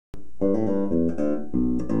Hi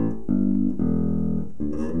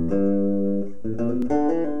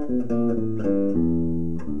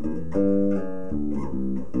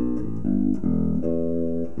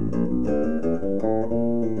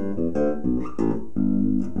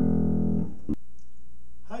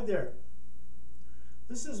there.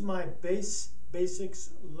 This is my basics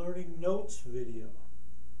learning notes video.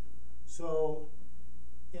 So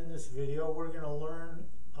in this video we're going to learn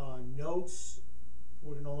notes.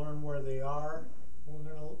 We're going to learn where they are. We're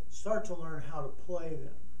going to start to learn how to play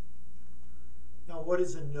them. Now, what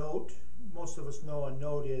is a note? Most of us know a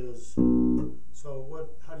note is. So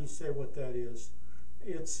how do you say what that is?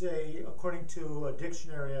 It's according to a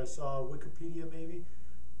dictionary I saw, Wikipedia maybe,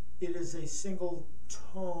 it is a single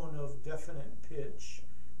tone of definite pitch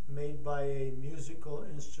made by a musical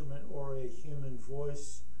instrument or a human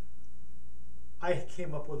voice. I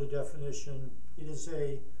came up with a definition. It is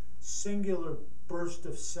a singular burst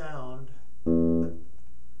of sound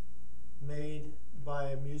made by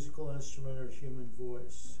a musical instrument or human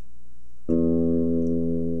voice. It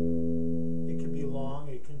can be long,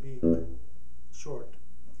 it can be short.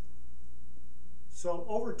 So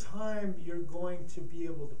over time you're going to be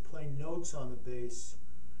able to play notes on the bass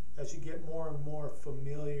as you get more and more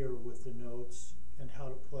familiar with the notes and how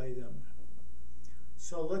to play them.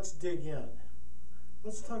 So let's dig in.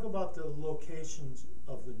 Let's talk about the locations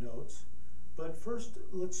of the notes, but first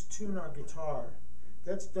let's tune our guitar.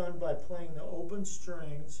 That's done by playing the open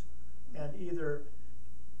strings and either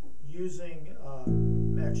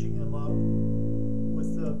matching them up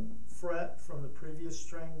with the fret from the previous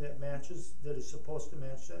string that is supposed to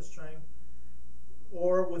match that string,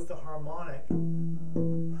 or with the harmonic,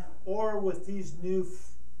 or with these new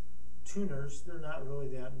tuners. They're not really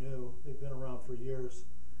that new. They've been around for years,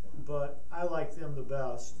 but I like them the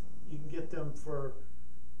best. You can get them for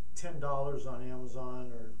 $10 on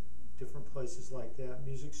Amazon or different places like that.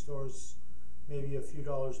 Music stores, maybe a few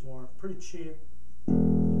dollars more. Pretty cheap.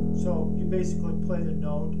 So you basically play the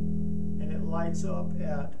note and it lights up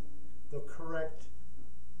at the correct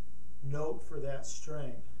note for that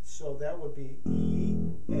string. So that would be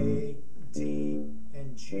E, A, D,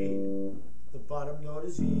 and G. The bottom note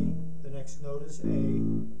is E, the next note is A,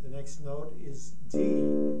 the next note is D,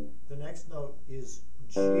 the next note is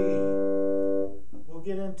G. We'll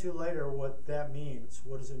get into later what that means.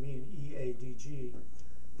 What does it mean, E, A, D, G?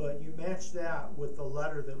 But you match that with the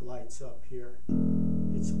letter that lights up here.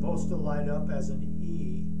 It's supposed to light up as an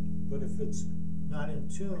E, but if it's not in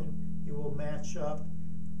tune, it will match up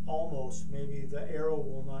almost. Maybe the arrow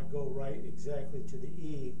will not go right exactly to the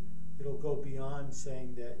E. It'll go beyond,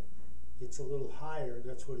 saying that it's a little higher.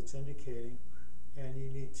 That's what it's indicating. And you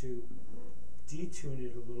need to detune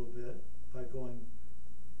it a little bit by going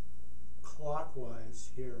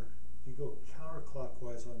clockwise here. You go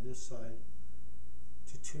counterclockwise on this side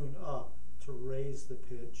to tune up, to raise the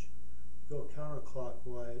pitch. You go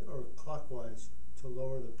counterclockwise or clockwise to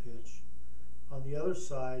lower the pitch. On the other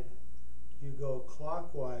side, you go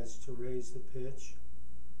clockwise to raise the pitch,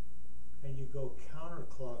 and you go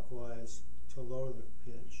counterclockwise to lower the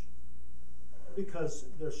pitch, because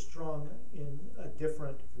they're strung in a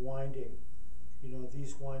different winding. You know,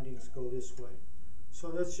 these windings go this way. So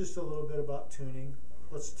that's just a little bit about tuning.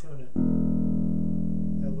 Let's tune it.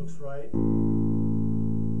 That looks right.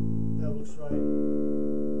 That looks right.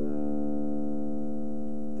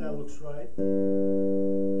 That looks right.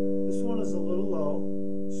 This one is a little low,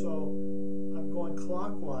 so I'm going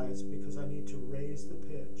clockwise because I need to raise the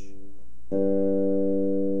pitch.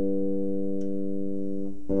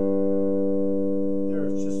 There,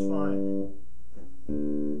 it's just fine.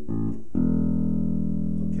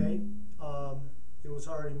 Okay, it was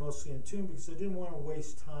already mostly in tune because I didn't want to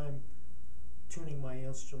waste time tuning my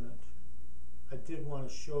instrument. I did want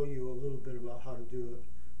to show you a little bit about how to do it.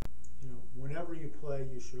 You know, whenever you play,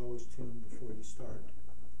 you should always tune before you start.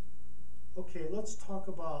 Okay, let's talk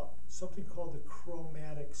about something called the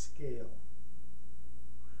chromatic scale.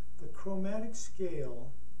 The chromatic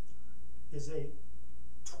scale is a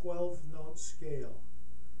 12-note scale,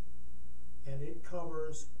 and it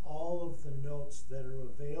covers all of the notes that are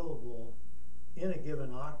available in a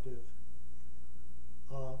given octave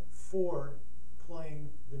for playing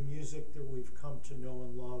the music that we've come to know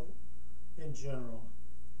and love in general,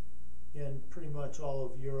 in pretty much all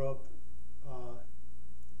of Europe,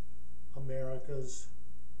 Americas,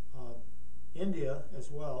 India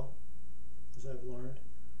as well, as I've learned.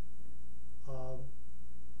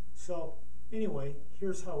 So anyway,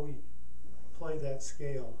 here's how we play that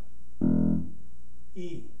scale.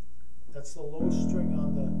 E, that's the lowest string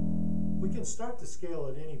on the, we can start the scale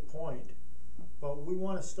at any point, but we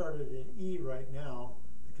want to start it at E right now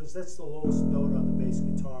because because that's the lowest note on the bass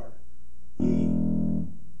guitar. E,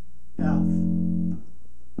 F,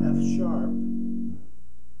 F sharp,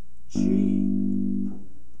 G,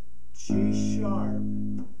 G sharp,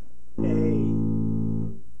 A,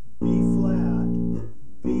 B flat,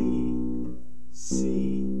 B,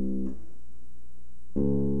 C,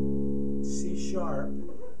 C sharp,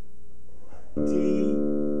 D,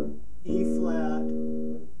 E flat,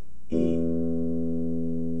 E.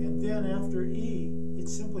 And then after E, it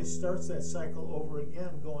simply starts that cycle over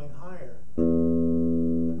again, going higher.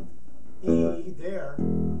 E there,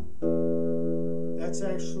 that's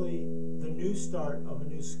actually the new start of a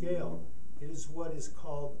new scale. It is what is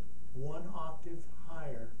called one octave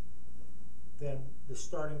higher than the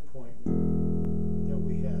starting point that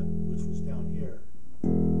we had, which was down here.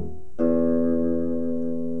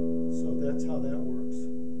 So that's how that works.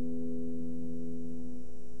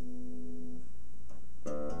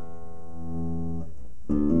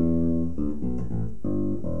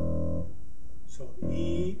 So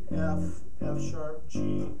E, F, F sharp,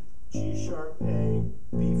 G, G sharp, A,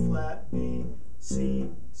 B flat, B, C,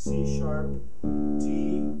 C sharp,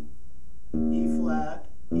 D, E flat,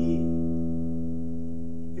 E.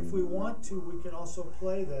 If we want to, we can also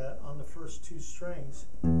play that on the first two strings,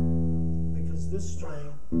 because this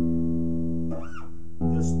string,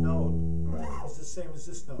 this note, is the same as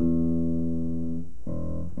this note.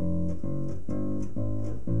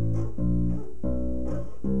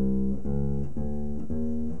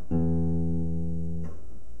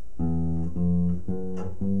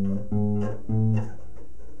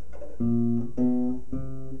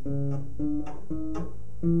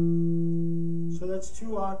 So that's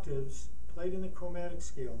two octaves played in the chromatic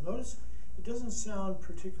scale. Notice it doesn't sound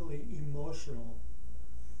particularly emotional.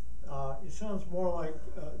 It sounds more like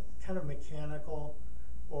kind of mechanical,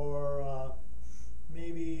 or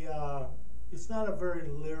maybe it's not a very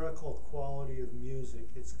lyrical quality of music.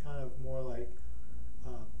 It's kind of more like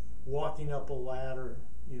walking up a ladder,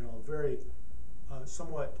 you know, very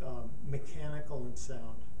somewhat mechanical in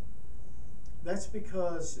sound. That's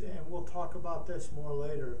because, and we'll talk about this more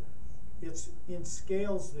later, it's in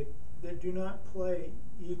scales that do not play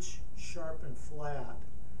each sharp and flat.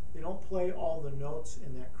 They don't play all the notes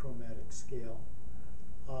in that chromatic scale.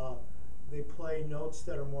 They play notes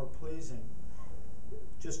that are more pleasing.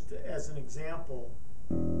 Just as an example,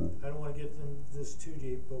 I don't want to get into this too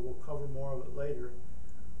deep, but we'll cover more of it later.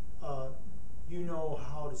 You know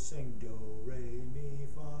how to sing do, re, mi,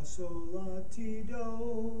 fa, sol, la, ti,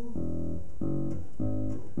 do.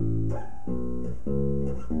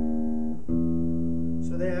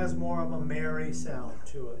 So that has more of a merry sound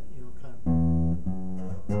to it, you know, kind of.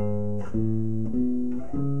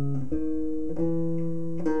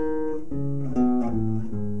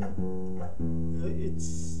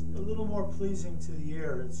 It's a little more pleasing to the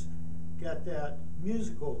ear. It's got that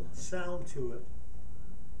musical sound to it.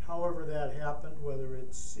 However that happened, whether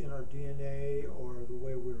it's in our DNA or the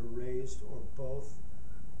way we were raised or both,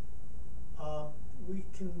 we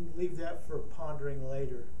can leave that for pondering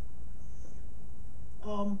later.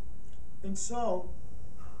 And so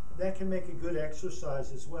that can make a good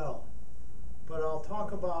exercise as well. But I'll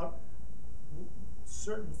talk about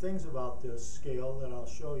certain things about this scale that I'll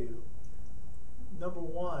show you. Number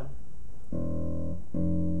one,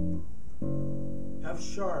 F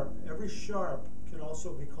sharp. Every sharp can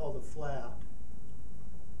also be called a flat.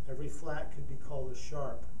 Every flat could be called a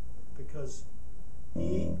sharp, because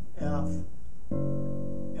E, F,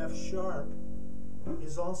 F sharp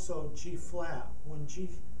is also G flat. When G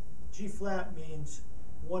flat means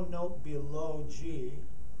one note below G,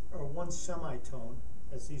 or one semitone,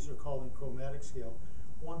 as these are called in chromatic scale.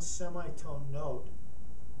 One semitone note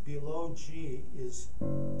below G is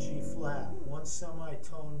G flat. One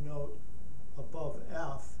semitone note above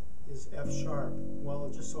F is F sharp. Well,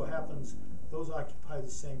 it just so happens those occupy the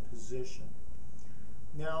same position.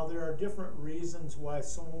 Now, there are different reasons why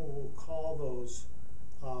someone will call those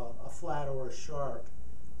a flat or a sharp.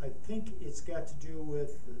 I think it's got to do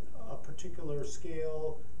with a particular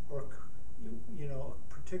scale, or you know,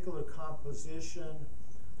 a particular composition.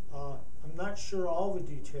 I'm not sure all the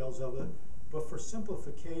details of it, but for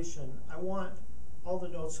simplification, I want all the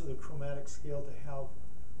notes of the chromatic scale to have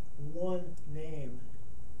one name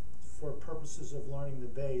for purposes of learning the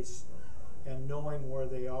bass and knowing where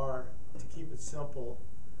they are, to keep it simple.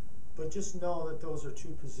 But just know that those are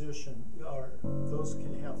two positions, or those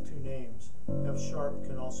can have two names. F sharp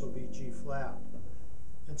can also be G flat.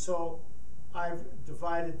 And so I've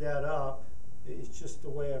divided that up. It's just the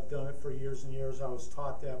way I've done it for years and years. I was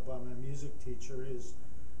taught that by my music teacher, is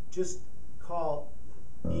just call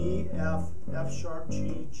E, F, F sharp,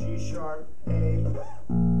 G, G sharp, A,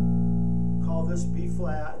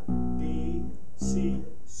 flat, B, C,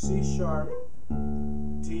 C sharp,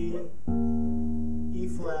 D, E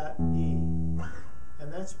flat, E.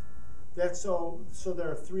 And that's so there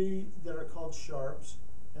are 3 that are called sharps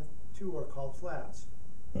and 2 are called flats.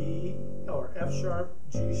 E or F sharp,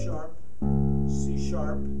 G sharp, C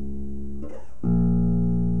sharp,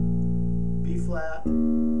 B flat,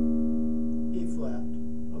 E flat.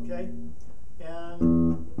 Okay?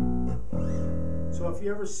 And so if you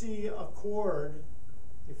ever see a chord,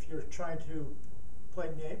 if you're trying to play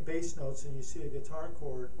bass notes and you see a guitar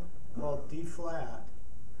chord called D flat,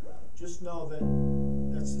 just know that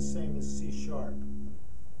that's the same as C sharp,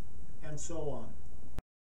 and so on.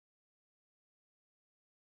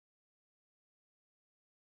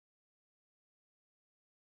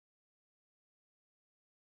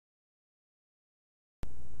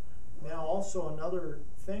 Now also another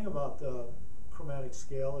thing about the chromatic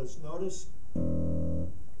scale is notice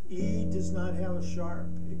E does not have a sharp,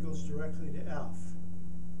 it goes directly to F.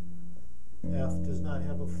 F does not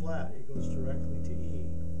have a flat, it goes directly to E.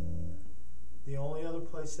 The only other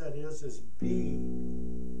place that is B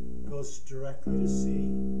goes directly to C.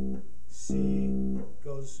 C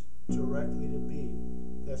goes directly to B.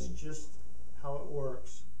 That's just how it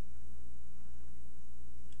works.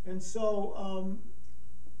 And so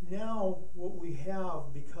now what we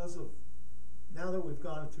have, now that we've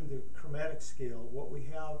gone through the chromatic scale, what we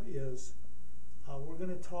have is we're going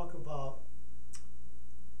to talk about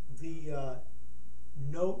the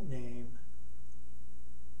note name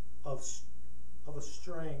of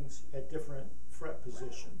strings at different fret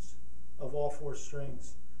positions of all 4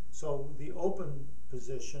 strings. So the open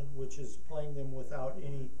position, which is playing them without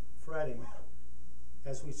any fretting,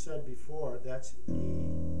 as we said before, that's E,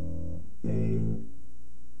 A,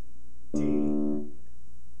 D,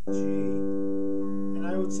 G, and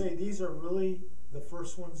I would say these are really the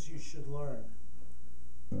first ones you should learn.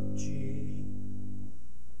 G,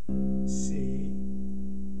 C,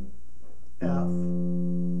 F,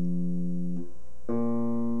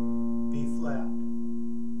 B flat.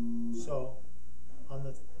 So on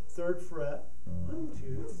the 3rd fret, 1,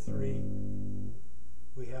 2, 3,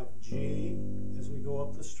 we have G as we go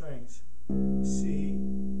up the strings, C,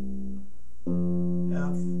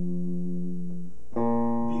 F,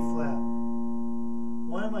 B flat.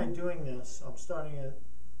 Why am I doing this? I'm starting at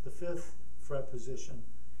the 5th fret position.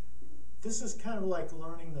 This is kind of like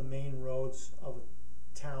learning the main roads of a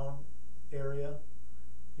town area.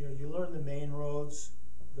 You know, you learn the main roads,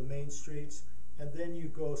 the main streets, and then you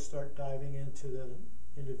go start diving into the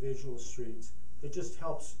individual streets. It just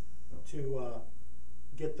helps to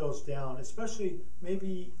get those down, especially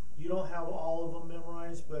maybe you don't have all of them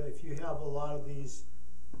memorized, but if you have a lot of these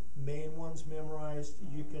main ones memorized,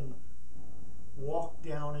 you can walk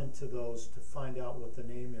down into those to find out what the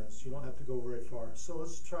name is. You don't have to go very far. So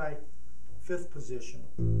let's try 5th position.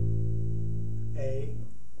 A,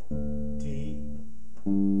 D,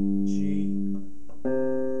 G,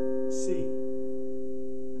 C.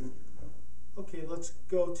 Okay, let's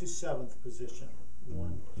go to 7th position.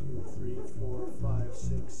 1, 2, 3, 4, 5,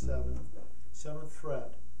 6, 7. 7th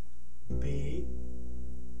fret. B,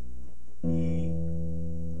 E,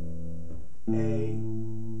 A,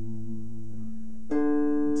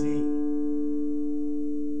 D.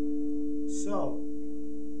 So,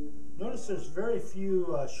 notice there's very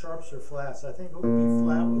few sharps or flats. I think B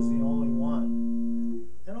flat was the only one.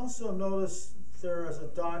 And also notice there is a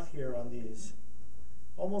dot here on these.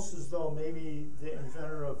 Almost as though maybe the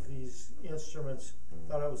inventor of these instruments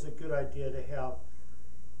thought it was a good idea to have,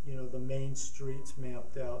 you know, the main streets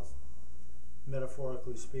mapped out,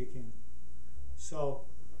 metaphorically speaking. So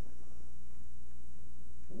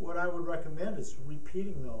what I would recommend is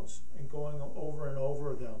repeating those and going over and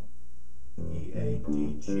over them. E, A,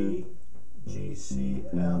 D, G, G, C,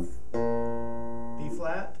 F, B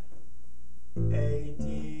flat, A,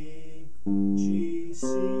 D, G, C,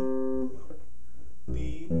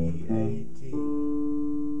 B, E, A, D.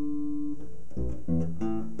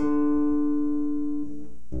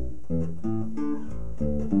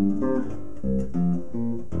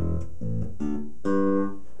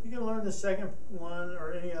 You can learn the second one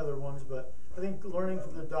or any other ones, but I think learning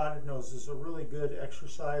from the dotted notes is a really good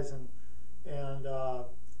exercise and a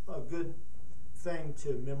good thing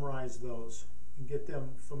to memorize those and get them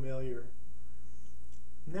familiar.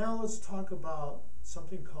 Now let's talk about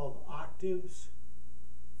something called octaves,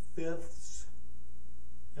 fifths,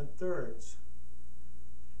 and thirds,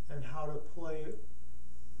 and how to play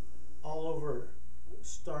all over,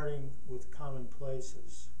 starting with common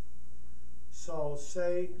places. So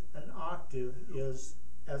say an octave is,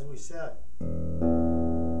 as we said,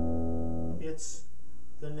 it's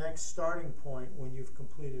the next starting point when you've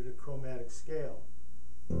completed a chromatic scale.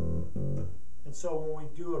 And so when we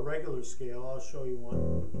do a regular scale, I'll show you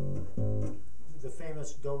one. The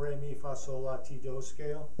famous do, re, mi, fa, sol, la, ti, do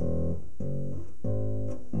scale.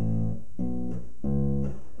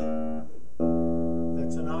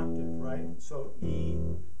 That's an octave, right? So E,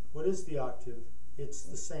 what is the octave? It's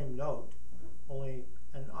the same note, only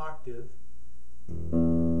an octave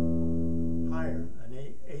higher,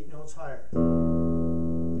 eight notes higher.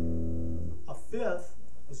 A fifth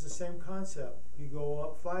is the same concept. You go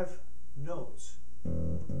up 5 notes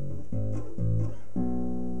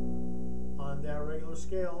on that regular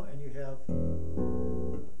scale, and you have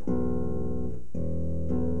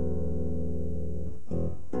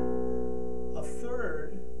a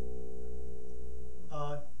third.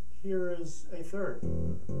 Here is a third.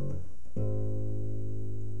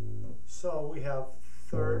 So we have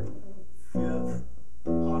third, fifth,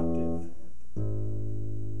 octave.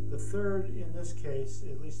 The third in this case,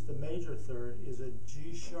 at least the major third, is a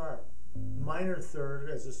G sharp. Minor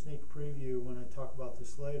third, as a sneak preview when I talk about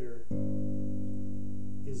this later,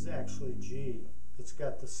 is actually G. It's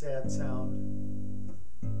got the sad sound,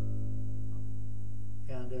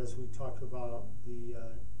 and as we talked about,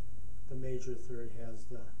 the major third has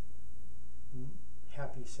the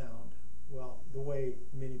happy sound. Well, the way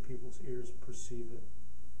many people's ears perceive it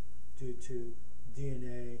due to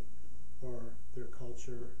DNA or their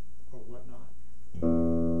culture or whatnot.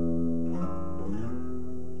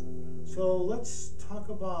 So let's talk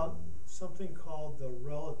about something called the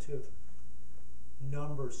relative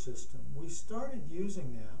number system. We started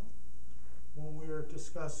using that when we were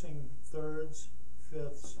discussing thirds,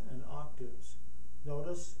 fifths, and octaves.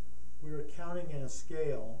 Notice we were counting in a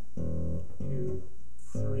scale: 2,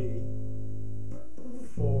 3,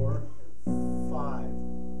 4, 5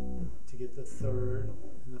 to get the third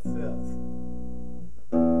and the fifth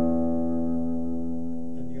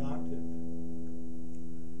and the octave.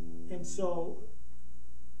 And so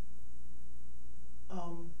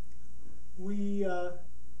we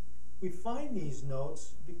find these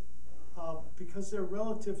notes because they're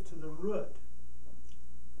relative to the root.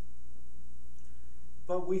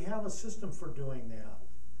 But we have a system for doing that.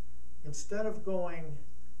 Instead of going,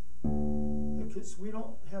 because we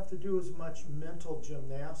don't have to do as much mental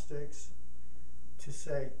gymnastics to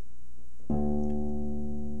say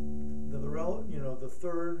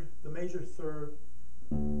the major third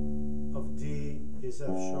of D is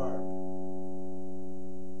F sharp.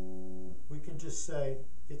 We can just say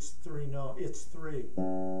it's 3 notes. It's 3.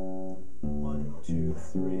 1, 2,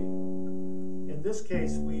 3. In this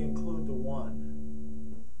case, we include the 1.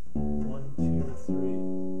 1, 2,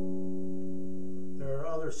 3. There are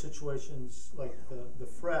other situations like the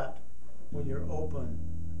fret. When you're open,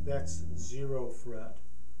 that's 0 fret.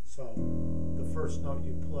 So the first note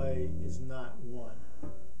you play is not 1.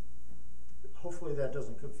 Hopefully that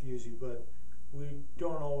doesn't confuse you, but we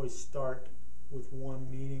don't always start with 1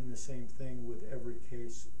 meaning the same thing with every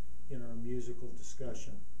case in our musical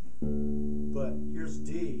discussion. But here's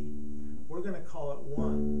D. We're going to call it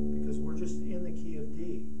 1 because we're just in the key of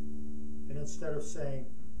D. And instead of saying,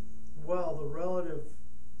 well,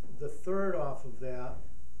 the third off of that,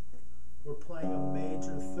 we're playing a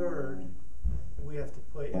major third, we have to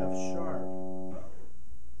play F sharp.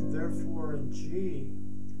 Therefore, in G,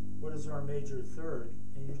 what is our major third?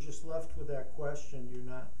 And you're just left with that question. You're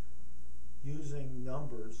not using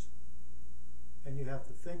numbers, and you have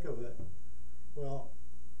to think of it. Well,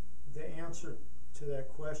 the answer to that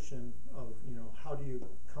question of, how do you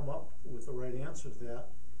come up with the right answer to that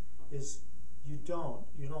is you don't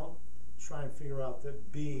try and figure out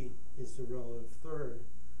that B is the relative third,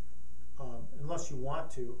 unless you want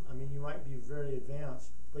to. I mean, you might be very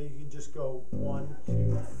advanced, but you can just go 1,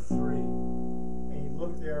 2, 3, and you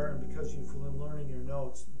look there, and because you've been learning your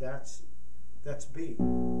notes, that's B.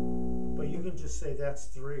 But you can just say that's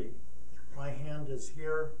 3. My hand is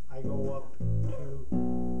here, I go up 2,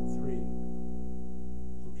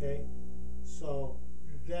 3. Okay? So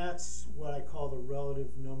that's what I call the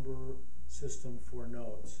relative number system for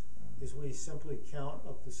notes, is we simply count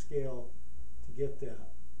up the scale to get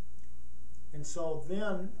that. And so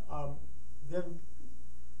then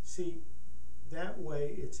see, that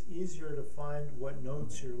way it's easier to find what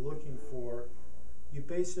notes you're looking for. You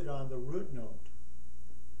base it on the root note.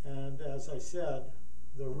 And as I said,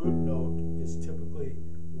 the root note is typically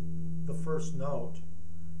the first note.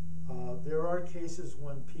 There are cases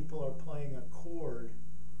when people are playing a chord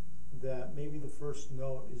that maybe the first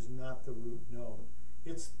note is not the root note.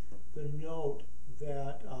 It's the note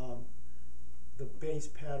that the bass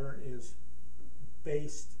pattern is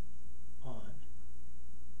based on.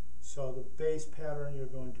 So the bass pattern you're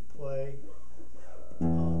going to play,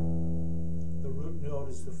 the root note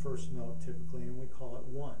is the first note typically, and we call it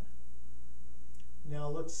 1. Now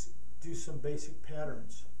let's do some basic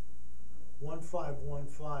patterns.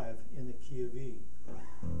 1-5-1-5 in the key of E.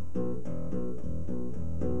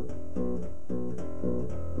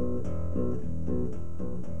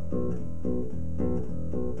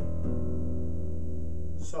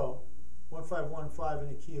 So 1-5-1-5 in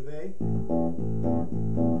the key of A.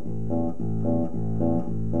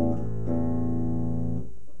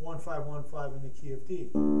 1-5-1-5 in the key of D.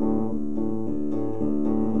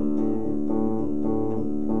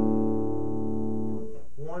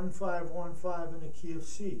 1-5-1-5 in the key of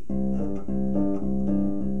C.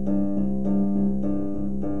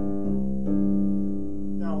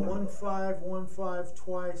 Now 1-5-1-5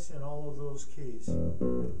 twice in all of those keys.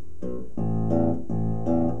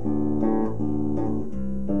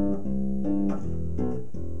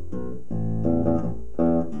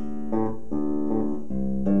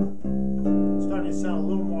 Starting to sound a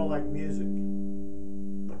little more like music.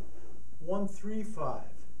 1-3-5.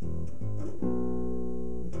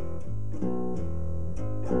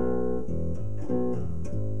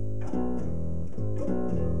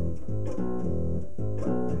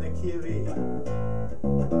 In the key of E.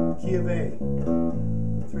 Key of A.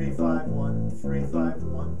 3-5-1,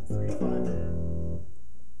 3-5-1, 3-5.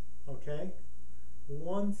 Okay?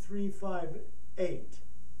 1-3-5-8.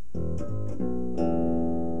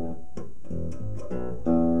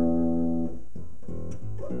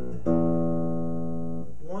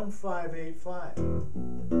 1-5-8-5.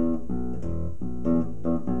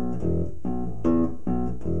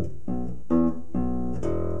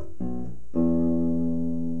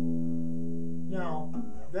 Now,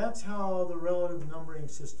 that's how the relative numbering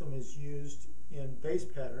system is used in bass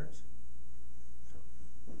patterns.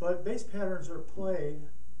 But bass patterns are played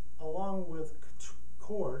along with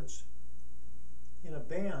chords in a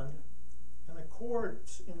band, and the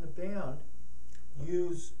chords in the band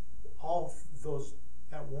use all those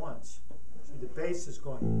at once. See, the bass is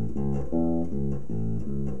going,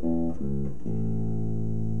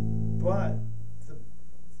 but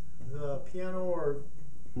the piano or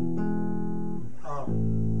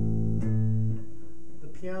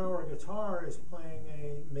guitar is playing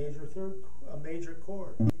a major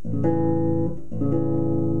chord.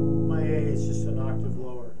 My A is just an octave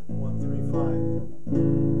lower, 1-3-5.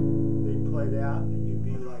 They play that, and you'd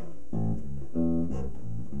be like,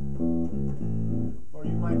 or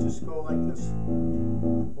you might just go like this,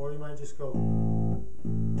 or you might just go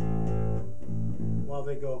while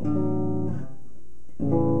they go.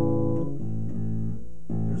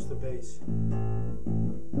 There's the bass.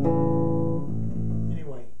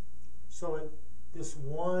 Anyway, so this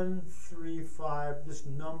 1-3-5, this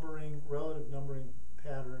numbering, relative numbering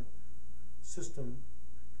pattern system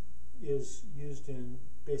is used in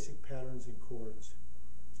basic patterns and chords.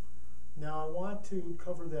 Now I want to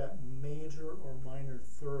cover that major or minor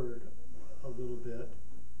third a little bit.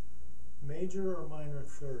 Major or minor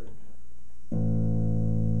third.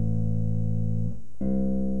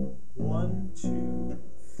 1, 2,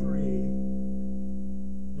 3.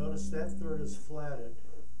 Notice that third is flatted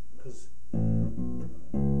because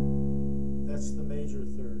that's the major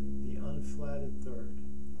third, the unflatted third.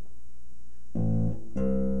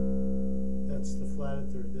 That's the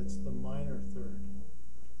flatted third, that's the minor third.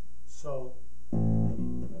 So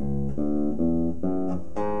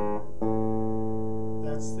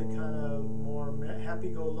that's the kind of more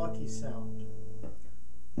happy-go-lucky sound.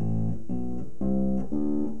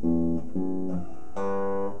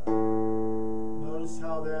 Notice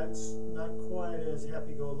how that's not quite as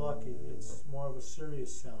happy-go-lucky. It's more of a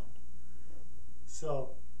serious sound.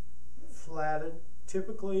 So flatted,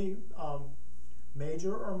 typically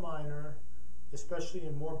major or minor, especially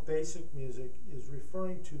in more basic music, is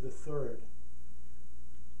referring to the third.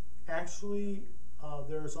 Actually,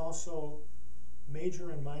 there's also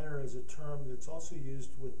major and minor as a term that's also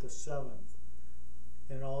used with the seventh.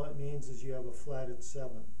 And all it means is you have a flatted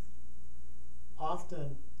seventh.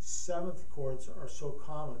 Often, seventh chords are so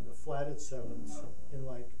common, the flatted sevenths, in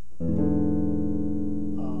like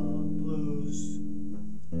blues,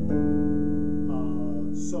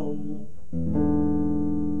 soul,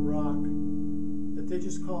 rock, that they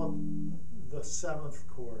just call it the seventh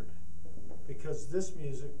chord. Because this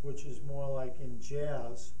music, which is more like in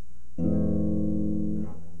jazz,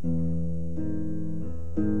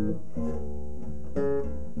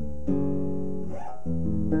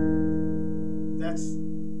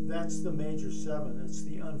 that's the major seven. It's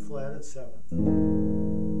the unflatted seventh.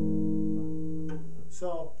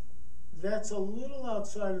 So that's a little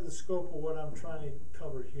outside of the scope of what I'm trying to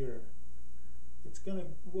cover here.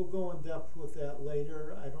 We'll go in depth with that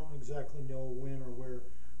later. I don't exactly know when or where.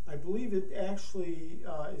 I believe it actually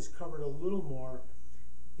is covered a little more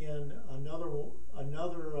in another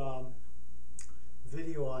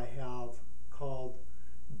video I have called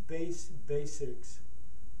Bass Basics,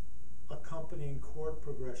 Accompanying Chord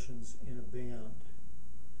Progressions in a Band.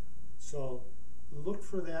 So look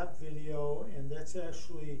for that video, and that's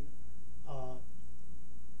actually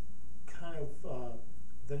kind of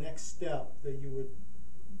the next step that you would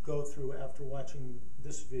go through after watching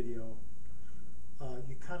this video.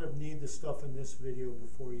 You kind of need the stuff in this video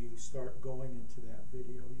before you start going into that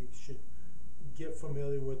video. You should get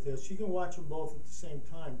familiar with this. You can watch them both at the same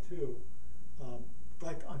time too,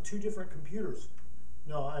 like on two different computers.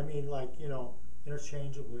 No, I mean, like, you know,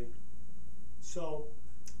 interchangeably. So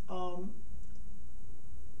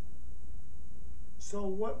so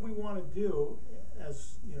what we want to do,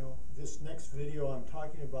 as you know, this next video I'm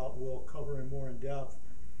talking about will cover in more in depth,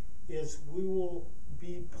 is we will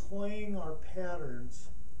be playing our patterns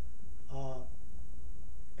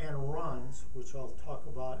and runs, which I'll talk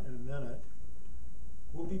about in a minute.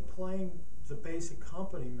 We'll be playing the bass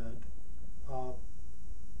accompaniment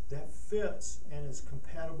that fits and is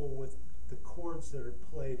compatible with the chords that are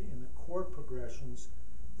played in the chord progressions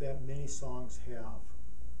that many songs have,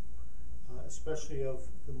 especially of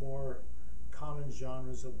the more common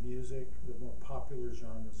genres of music, the more popular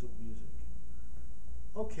genres of music.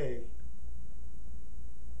 Okay.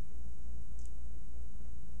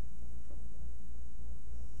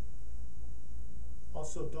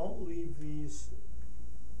 Also, don't leave these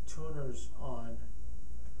tuners on.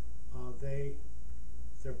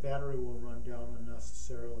 Their battery will run down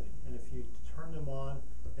unnecessarily, and if you turn them on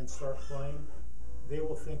and start playing, they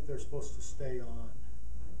will think they're supposed to stay on.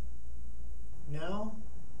 Now,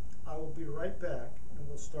 I will be right back, and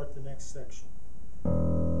we'll start the next section.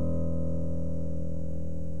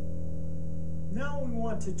 Now we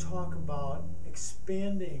want to talk about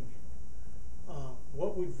expanding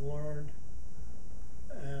what we've learned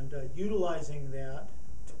and utilizing that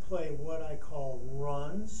to play what I call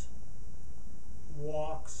runs,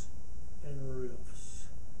 walks, and riffs.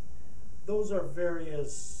 Those are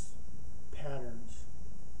various patterns.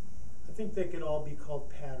 I think they could all be called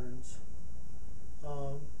patterns.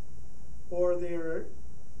 Or they're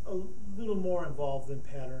a little more involved than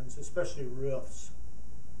patterns, especially riffs.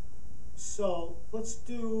 So let's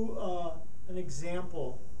do an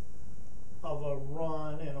example of a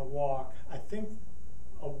run and a walk. I think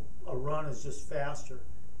a run is just faster.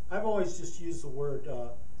 I've always just used the word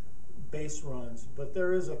bass runs, but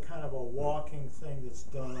there is a kind of a walking thing that's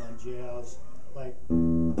done on jazz, like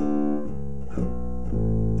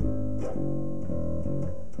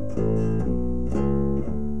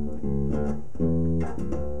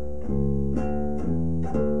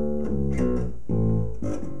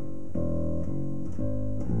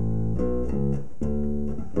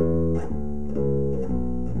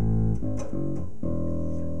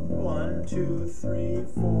one, two, three,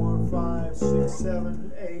 4, 5, 6,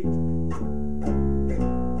 7, 8.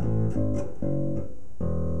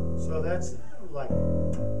 So that's like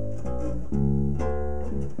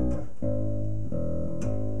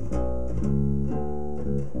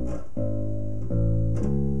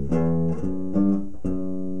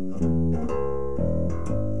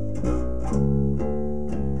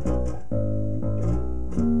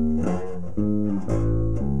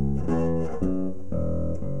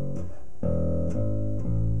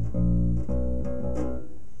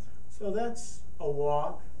that's a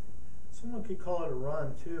walk. Someone could call it a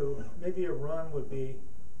run too. Maybe a run would be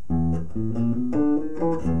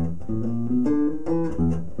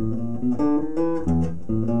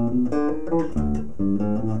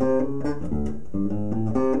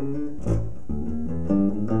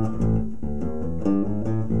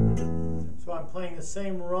so I'm playing the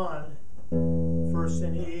same run, first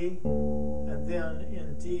in E, and then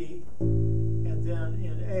in D, and then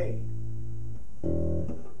in A.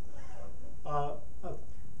 A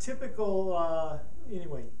typical,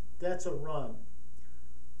 anyway, that's a run.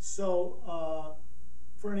 So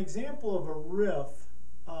for an example of a riff,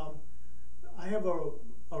 I have a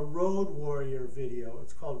Road Warrior video.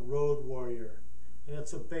 It's called Road Warrior, and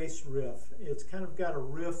it's a bass riff. It's kind of got a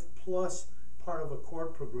riff plus part of a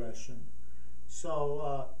chord progression.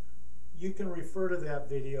 So you can refer to that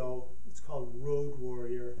video. It's called Road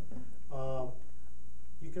Warrior.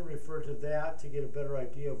 You can refer to that to get a better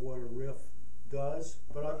idea of what a riff does,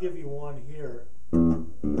 but I'll give you one here.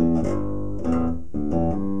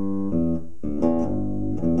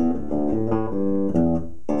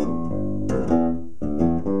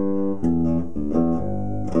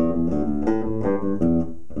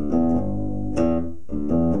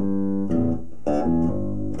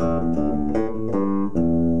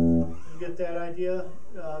 idea.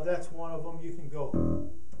 That's one of them. You can go.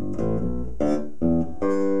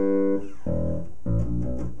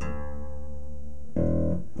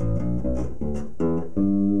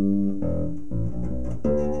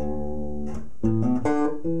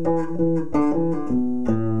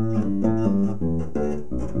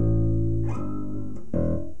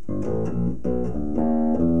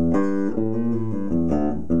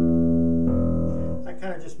 I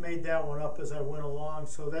kind of just made that one up as I went along,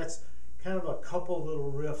 so that's kind of a couple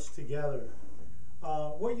little riffs together.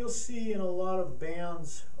 What you'll see in a lot of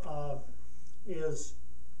bands is,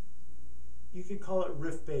 you could call it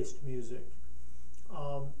riff-based music.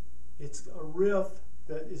 It's a riff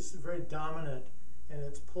that is very dominant, and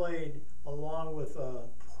it's played along with a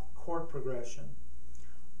chord progression.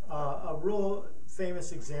 A real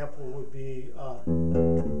famous example would be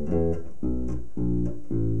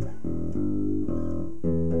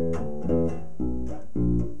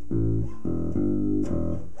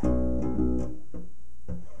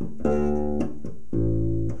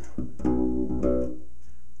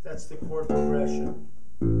that's the chord progression,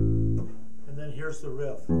 and then here's the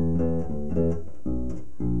riff.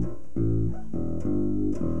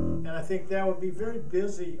 And I think that would be very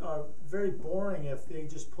busy, very boring if they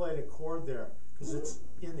just played a chord there, because it's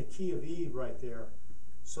in the key of E right there.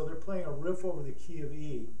 So they're playing a riff over the key of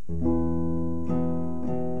E.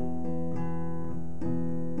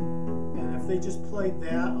 And if they just played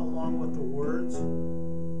that along with the words,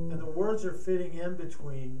 and the words are fitting in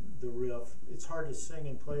between the riff, it's hard to sing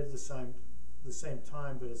and play at the same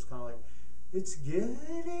time, but it's kind of like, it's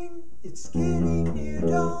getting near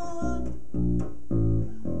dawn,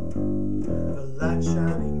 the light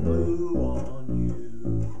shining blue on you,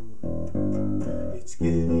 it's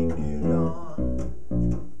getting near dawn,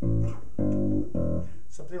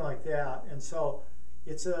 something like that. And so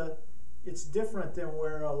it's different than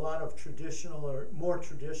where a lot of traditional or more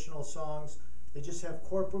traditional songs, they just have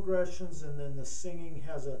chord progressions and then the singing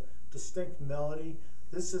has a distinct melody.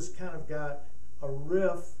 This has kind of got a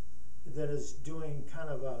riff that is doing kind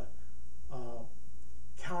of a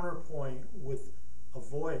counterpoint with a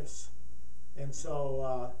voice, and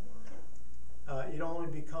so it only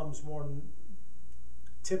becomes more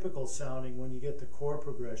typical sounding when you get the chord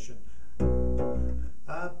progression.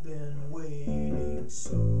 I've been waiting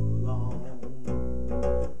so long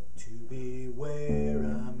to be where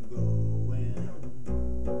I'm going.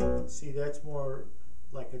 See, that's more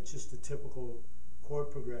like just a typical chord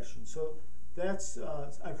progression. So that's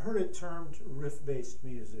I've heard it termed riff-based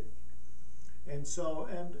music, and so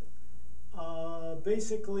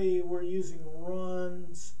basically we're using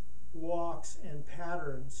runs, walks, and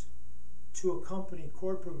patterns to accompany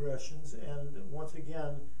chord progressions, and once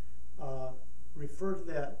again refer to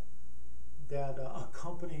that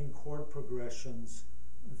accompanying chord progressions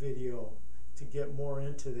video to get more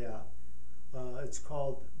into that. It's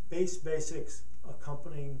called Bass Basics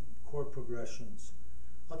Accompanying Chord Progressions.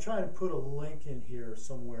 I'll try to put a link in here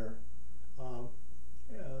somewhere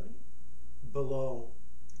below.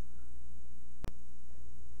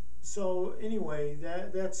 So anyway,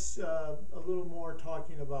 that's a little more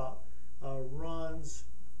talking about runs,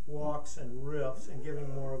 walks, and riffs, and giving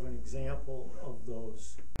more of an example of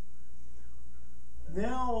those.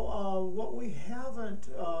 Now, what we haven't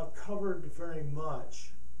covered very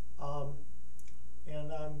much, and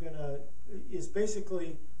is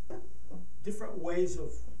basically different ways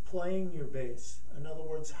of playing your bass. In other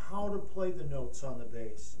words, how to play the notes on the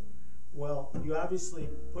bass. Well, you obviously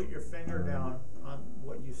put your finger down on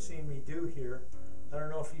what you've seen me do here. I don't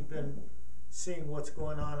know if you've been seeing what's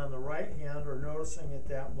going on the right hand or noticing it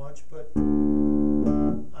that much, but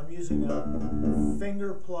I'm using a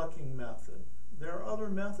finger plucking method. There are other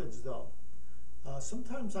methods though.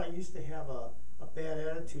 Sometimes I used to have a bad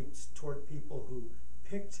attitude toward people who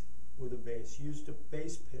picked with a bass, used a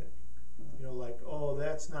bass pick. You know, like, oh,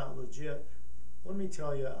 that's not legit. Let me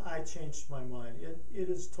tell you, I changed my mind. It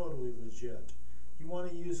is totally legit. You want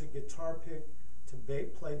to use a guitar pick to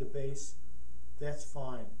play the bass, that's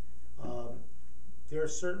fine. There are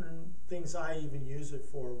certain things I even use it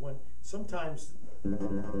for. When sometimes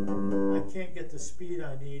I can't get the speed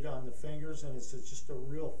I need on the fingers and it's just a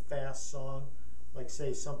real fast song, like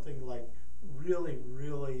say something like really,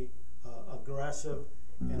 really aggressive,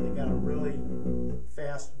 and they got a really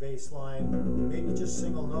fast bass line, maybe just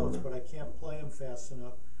single notes, but I can't play them fast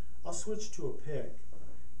enough. I'll switch to a pick.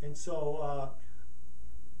 And so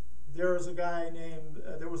there was a band named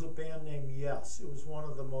Yes. It was one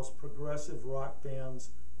of the most progressive rock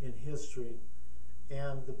bands in history.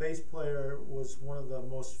 And the bass player was one of the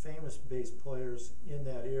most famous bass players in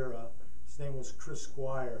that era. His name was Chris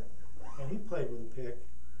Squire, and he played with a pick.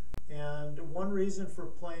 And one reason for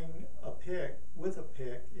playing a pick with a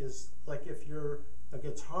pick is, like, if you're a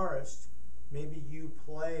guitarist, maybe you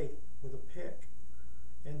play with a pick,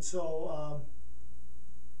 and so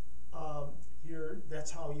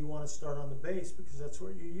that's how you want to start on the bass, because that's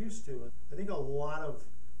what you're used to. I think a lot of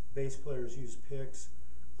bass players use picks.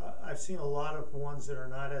 I've seen a lot of ones that are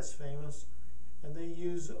not as famous, and they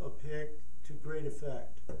use a pick to great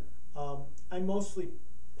effect. I mostly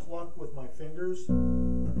pluck with my fingers,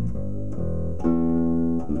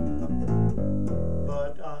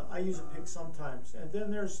 but I use a pick sometimes. And then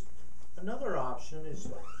there's another option.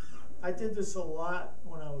 Is I did this a lot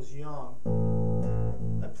when I was young.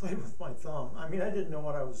 I played with my thumb. I mean, I didn't know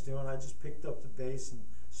what I was doing. I just picked up the bass and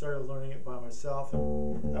started learning it by myself,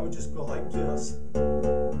 and I would just go like this.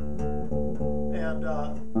 And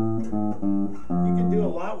you can do a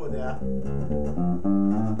lot with that.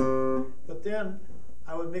 But then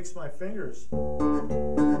I would mix my fingers.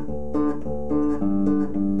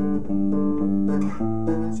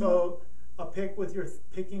 So a pick with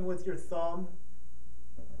picking with your thumb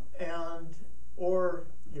or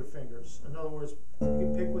your fingers. In other words, you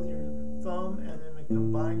can pick with your thumb and then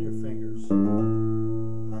combine your fingers.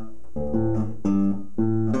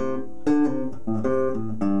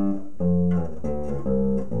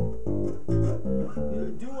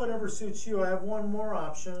 Do whatever suits you. I have one more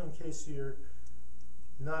option in case you're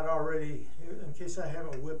not already, in case I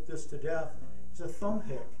haven't whipped this to death. It's a thumb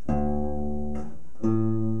pick.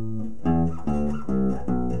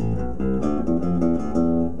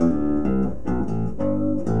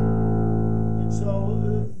 And so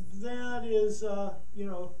that is, you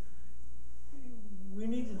know, we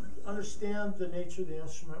need to understand the nature of the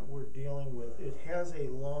instrument we're dealing with. It has a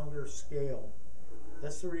longer scale.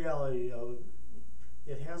 That's the reality of it.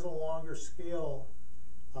 It has a longer scale,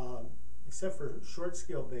 except for short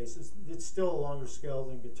scale basses. It's still a longer scale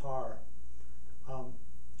than guitar.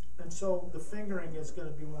 And so the fingering is going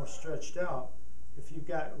to be more stretched out. If you've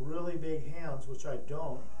got really big hands, which I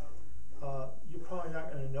don't, you're probably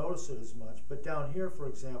not going to notice it as much. But down here, for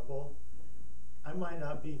example, I might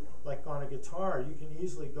not be, like on a guitar, you can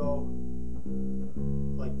easily go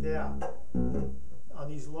like that. On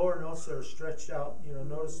these lower notes that are stretched out, you know,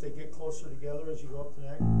 notice they get closer together as you go up the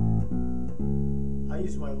neck. I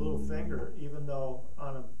use my little finger, even though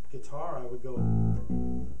on a guitar I would go,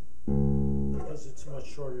 because it's a much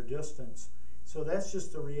shorter distance. So that's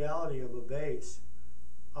just the reality of a bass.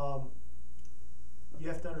 You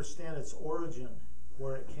have to understand its origin,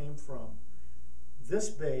 where it came from. This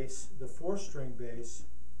bass, the 4-string bass,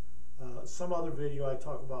 some other video I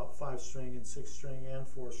talk about 5-string and 6-string and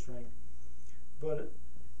 4-string, but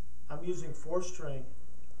I'm using 4-string,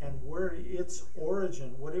 and where its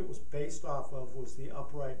origin, what it was based off of, was the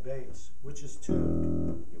upright bass, which is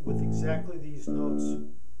tuned with exactly these notes.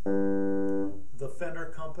 The Fender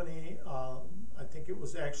company, I think it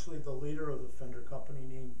was actually the leader of the Fender company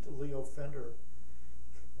named Leo Fender.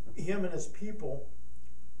 Him and his people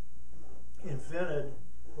invented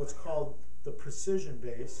what's called the precision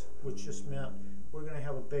bass, which just meant we're going to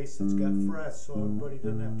have a bass that's got frets, so everybody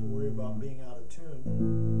doesn't have to worry about being out of tune.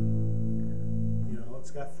 You know, it's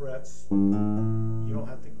got frets. You don't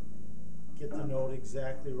have to get the note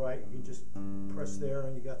exactly right. You can just press there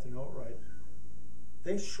and you got the note right.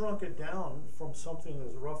 They shrunk it down from something that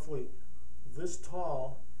was roughly this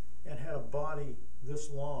tall and had a body this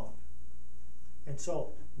long. And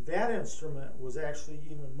so that instrument was actually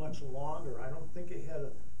even much longer. I don't think it had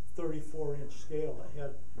a 34-inch scale. It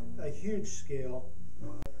had a huge scale.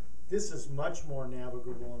 This is much more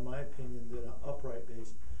navigable, in my opinion, than an upright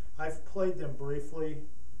bass. I've played them briefly,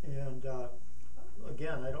 and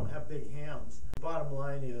again, I don't have big hands. The bottom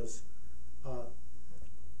line is,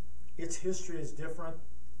 its history is different,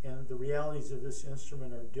 and the realities of this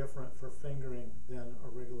instrument are different for fingering than a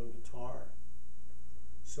regular guitar.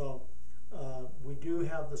 So we do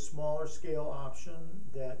have the smaller scale option,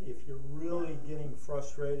 that if you're really getting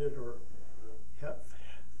frustrated, or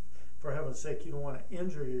for heaven's sake, you don't want to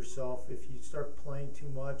injure yourself, if you start playing too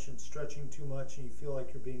much and stretching too much and you feel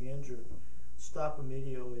like you're being injured, stop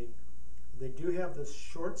immediately. They do have this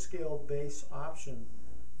short scale bass option.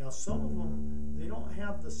 Now some of them, they don't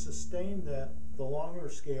have the sustain that the longer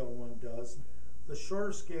scale one does. The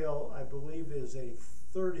shorter scale, I believe, is a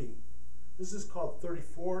 30. This is called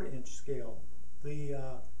 34-inch scale. The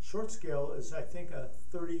short scale is, I think, a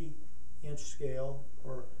 30-inch scale,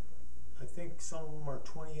 or I think some of them are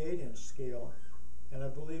 28-inch scale. And I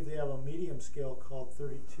believe they have a medium scale called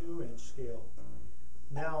 32-inch scale.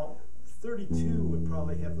 Now, 32 would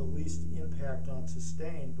probably have the least impact on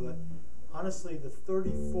sustain, but honestly, the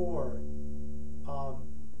 34,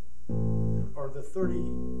 or or the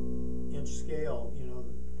 30-inch scale, you know,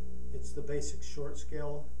 it's the basic short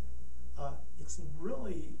scale. It's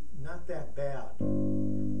really not that bad.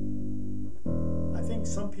 I think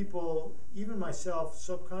some people, even myself,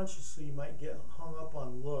 subconsciously might get hung up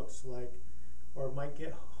on looks, like, or might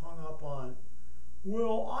get hung up on,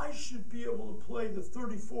 well, I should be able to play the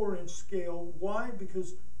 34-inch scale. Why?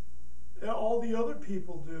 Because all the other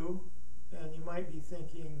people do. And you might be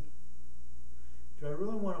thinking, do I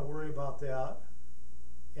really want to worry about that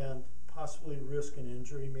and possibly risk an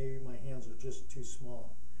injury? Maybe my hands are just too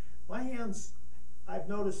small. My hands, I've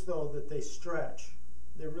noticed though that they stretch.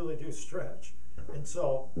 They really do stretch. And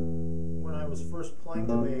so when I was first playing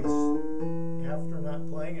the bass, after not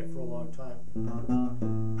playing it for a long time,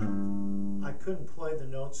 I couldn't play the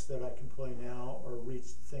notes that I can play now or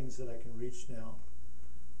reach the things that I can reach now.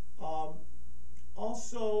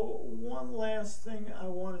 Also, one last thing I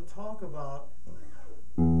want to talk about,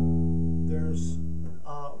 there's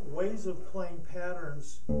ways of playing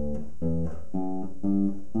patterns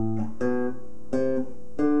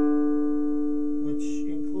which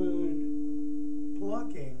include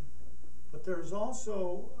plucking, but there's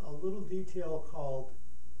also a little detail called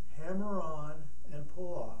hammer on and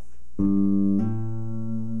pull off.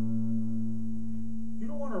 You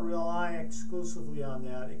don't want to rely exclusively on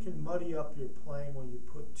that. It can muddy up your playing when you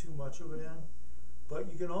put too much of it in,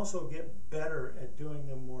 but you can also get better at doing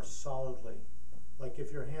them more solidly. Like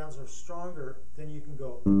if your hands are stronger, then you can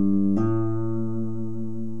go,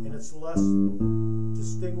 and it's less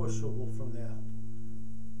distinguishable from that.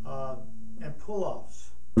 And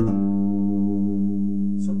pull-offs.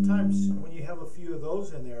 Sometimes when you have a few of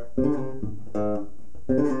those in there,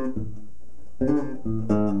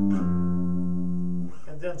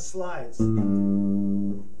 and then slides.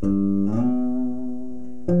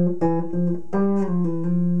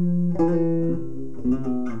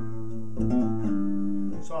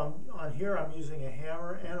 So on here I'm using a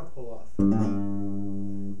hammer and a pull-off.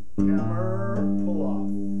 Hammer, pull-off.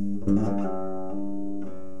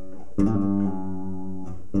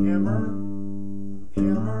 Hammer,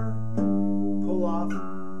 hammer, pull-off,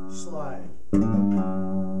 slide.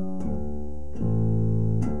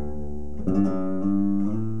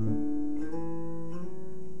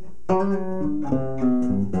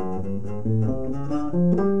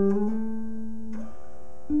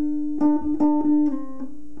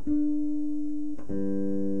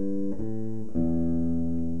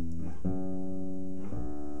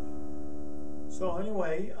 So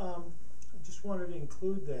anyway, I just wanted to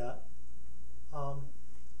include that.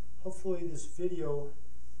 Hopefully this video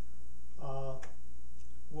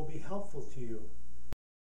will be helpful to you.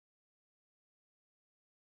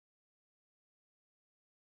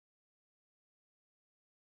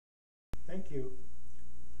 Thank you.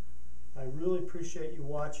 I really appreciate you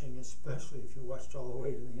watching, especially if you watched all the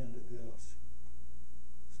way to the end of this.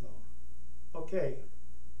 So, okay.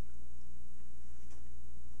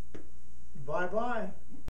 Bye-bye.